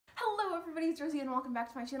everybody, it's Rosie and welcome back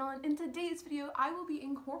to my channel, and in today's video I will be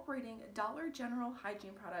incorporating Dollar General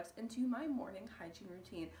hygiene products into my morning hygiene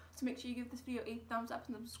routine. So make sure you give this video a thumbs up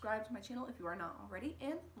and subscribe to my channel if you are not already,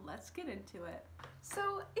 and let's get into it.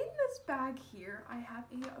 So in this bag here I have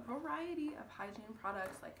a variety of hygiene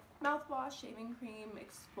products like mouthwash, shaving cream,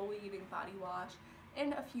 exfoliating body wash,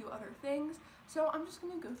 and a few other things. So I'm just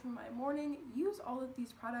going to go through my morning, use all of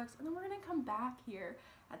these products, and then we're going to come back here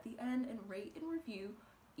at the end and rate and review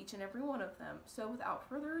each and every one of them. So without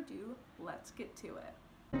further ado, let's get to it.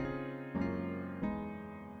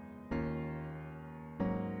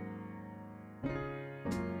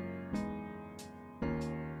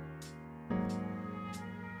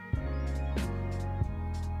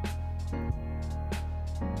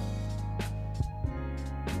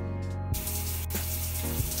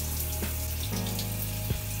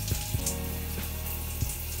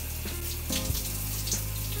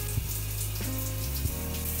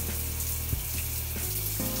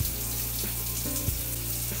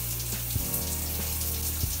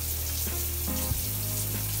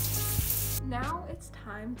 Now it's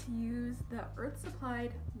time to use the Earth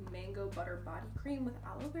Supplied Mango Butter Body Cream with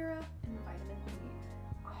aloe vera and vitamin E.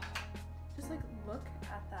 Oh, just like look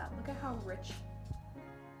at that. Look at how rich.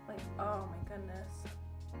 Like, oh my goodness.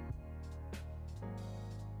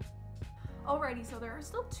 Alrighty, so there are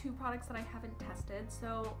still two products that I haven't tested,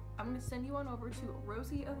 so I'm going to send you on over to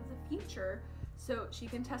Rosie of the Future so she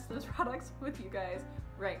can test those products with you guys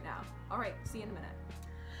right now. Alright, see you in a minute.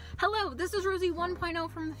 Hello, this is Rosie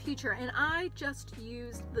 1.0 from the future, and I just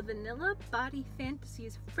used the Vanilla Body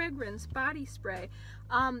Fantasies Fragrance Body Spray.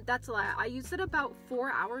 That's a lie. I used it about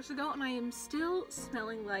 4 hours ago, and I am still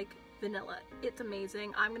smelling like vanilla. It's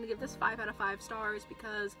amazing. I'm gonna give this 5 out of 5 stars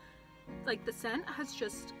because, like, the scent has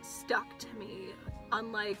just stuck to me,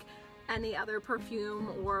 unlike any other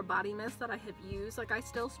perfume or body mist that I have used. Like, I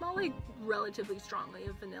still smell like relatively strongly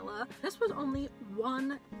of vanilla. This was only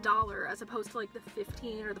 $1 as opposed to like the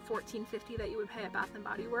 $15 or the $14.50 that you would pay at Bath &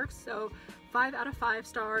 Body Works. So 5 out of 5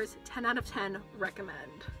 stars, 10 out of 10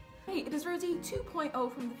 recommend. Hey, it is Rosie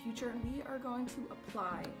 2.0 from the future, and we are going to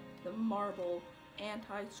apply the Marble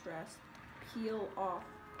Anti-Stress Peel Off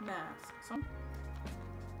Mask. So,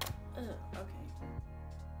 okay.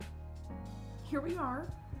 Here we are.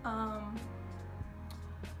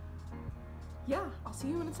 Yeah, I'll see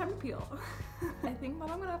you when it's time to peel. I think that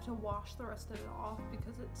I'm gonna have to wash the rest of it off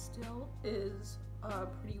because it still is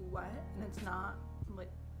pretty wet and it's not like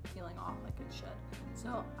peeling off like it should.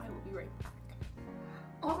 So I will be right back.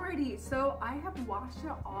 Alrighty, so I have washed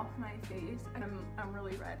it off my face and I'm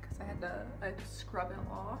really red because I had to scrub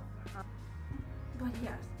it off. But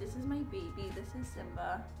yes, this is my baby. This is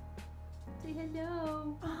Simba. Say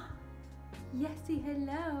hello. Yes, say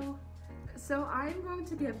hello. So I'm going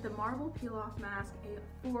to give the Marble Peel Off Mask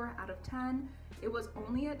a 4 out of 10. It was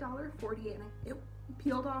only $1.48 and it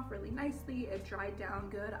peeled off really nicely. It dried down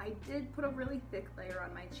good. I did put a really thick layer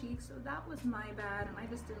on my cheeks, so that was my bad, and I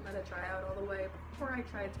just didn't let it dry out all the way before I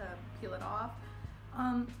tried to peel it off.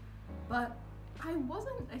 But I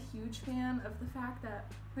wasn't a huge fan of the fact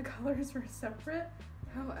that the colors were separate.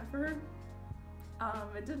 However,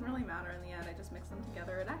 it didn't really matter in the end. I just mixed them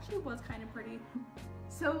together. It actually was kind of pretty.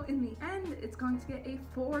 So in the end, it's going to get a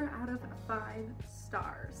 4 out of 5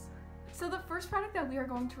 stars. So the first product that we are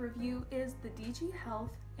going to review is the DG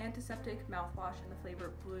Health Antiseptic Mouthwash in the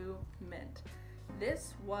flavor Blue Mint.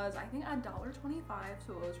 This was, I think, $1.25,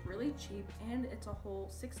 so it was really cheap, and it's a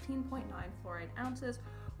whole 16.9 fluoride ounces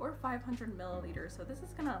or 500 milliliters. So this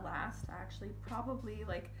is gonna last actually probably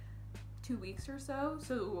like 2 weeks or so.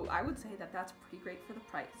 So I would say that that's pretty great for the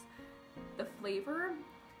price. The flavor,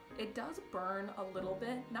 it does burn a little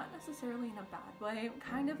bit, not necessarily in a bad way,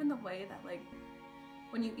 kind of in the way that like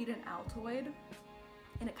when you eat an Altoid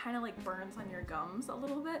and it kind of like burns on your gums a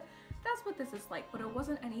little bit. That's what this is like, but it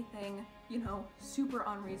wasn't anything, you know, super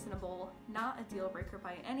unreasonable, not a deal breaker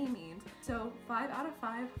by any means. So 5 out of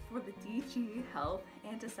 5 for the DG Health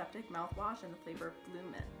Antiseptic Mouthwash in the flavor Blue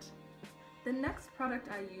Mint. The next product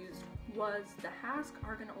I used was the Hask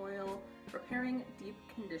Argan Oil Repairing Deep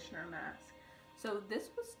Conditioner Mask. So this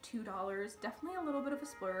was $2, definitely a little bit of a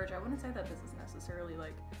splurge. I wouldn't say that this is necessarily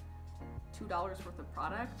like $2 worth of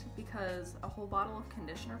product because a whole bottle of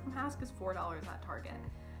conditioner from Hask is $4 at Target.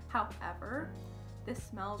 However, this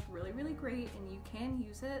smells really, really great, and you can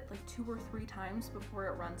use it like 2 or 3 times before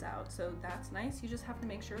it runs out. So that's nice. You just have to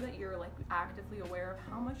make sure that you're like actively aware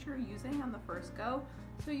of how much you're using on the first go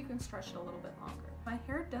so you can stretch it a little bit longer. My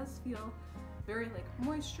hair does feel very like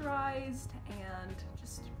moisturized and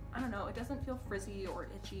just, I don't know, it doesn't feel frizzy or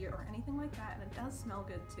itchy or anything like that, and it does smell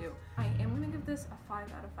good too. I am gonna give this a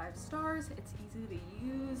 5 out of 5 stars. It's easy to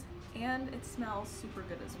use and it smells super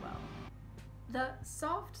good as well. The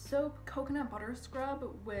soft soap coconut butter scrub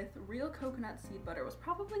with real coconut seed butter was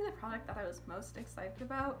probably the product that I was most excited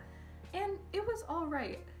about, and it was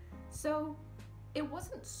alright. So it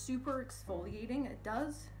wasn't super exfoliating. It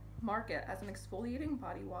does mark it as an exfoliating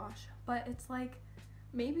body wash, but it's like,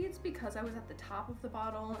 maybe it's because I was at the top of the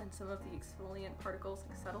bottle and some of the exfoliant particles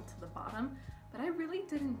like settled to the bottom, but I really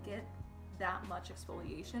didn't get that much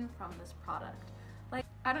exfoliation from this product. Like,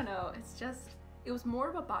 I don't know, it's just, it was more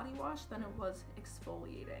of a body wash than it was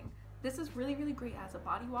exfoliating. This is really, really great as a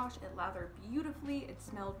body wash. It lathered beautifully, it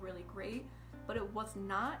smelled really great, but it was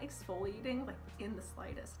not exfoliating like in the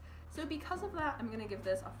slightest. So because of that, I'm gonna give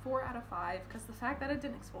this a 4 out of 5 because the fact that it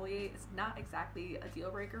didn't exfoliate is not exactly a deal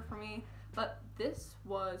breaker for me, but this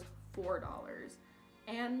was $4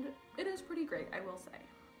 and it is pretty great, I will say.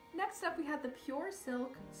 Next up, we had the Pure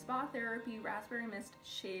Silk Spa Therapy Raspberry Mist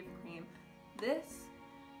Shave Cream. This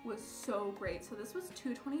was so great. So this was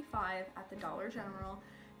 $2.25 at the Dollar General,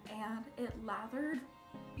 and it lathered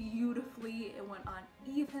beautifully. It went on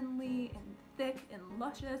evenly and thick and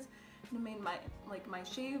luscious, and it made my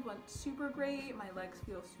shave went super great. My legs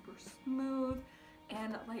feel super smooth,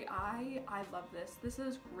 and like I love this. This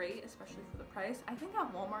is great, especially for the price. I think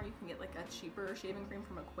at Walmart you can get like a cheaper shaving cream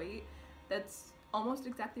from Equate that's almost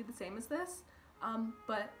exactly the same as this.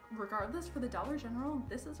 But regardless, for the Dollar General,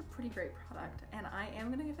 this is a pretty great product, and I am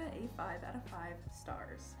gonna give it a 5 out of 5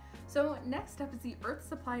 stars. So next up is the Earth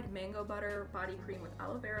Supplied Mango Butter Body Cream with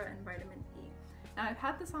aloe vera and vitamin E. Now I've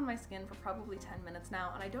had this on my skin for probably 10 minutes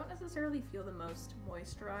now, and I don't necessarily feel the most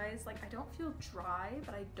moisturized. Like, I don't feel dry,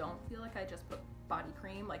 but I don't feel like I just put body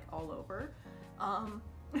cream like all over.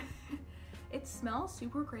 It smells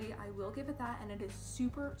super great, I will give it that, and it is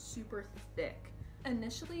super, super thick.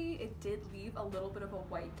 Initially, it did leave a little bit of a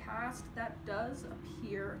white cast that does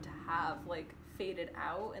appear to have like faded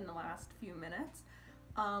out in the last few minutes.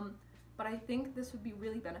 But I think this would be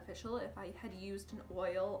really beneficial if I had used an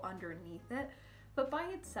oil underneath it. But by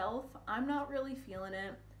itself, I'm not really feeling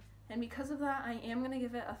it. And because of that, I am gonna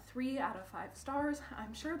give it a 3 out of 5 stars.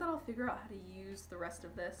 I'm sure that I'll figure out how to use the rest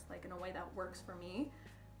of this like in a way that works for me.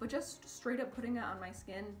 But just straight up putting it on my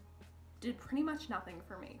skin did pretty much nothing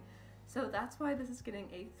for me. So that's why this is getting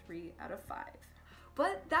a 3 out of 5.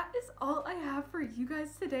 But that is all I have for you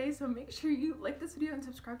guys today. So make sure you like this video and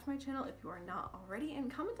subscribe to my channel if you are not already.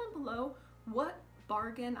 And comment down below what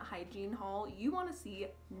bargain hygiene haul you want to see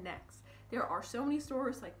next. There are so many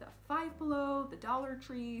stores like the Five Below, the Dollar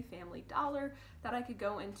Tree, Family Dollar that I could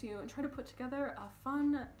go into and try to put together a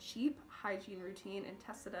fun, cheap hygiene routine and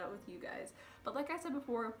test it out with you guys. But like I said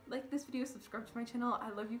before, like this video, subscribe to my channel. I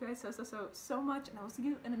love you guys so much, and I will see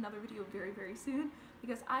you in another video very, very soon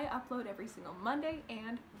because I upload every single Monday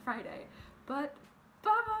and Friday. But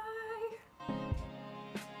bye!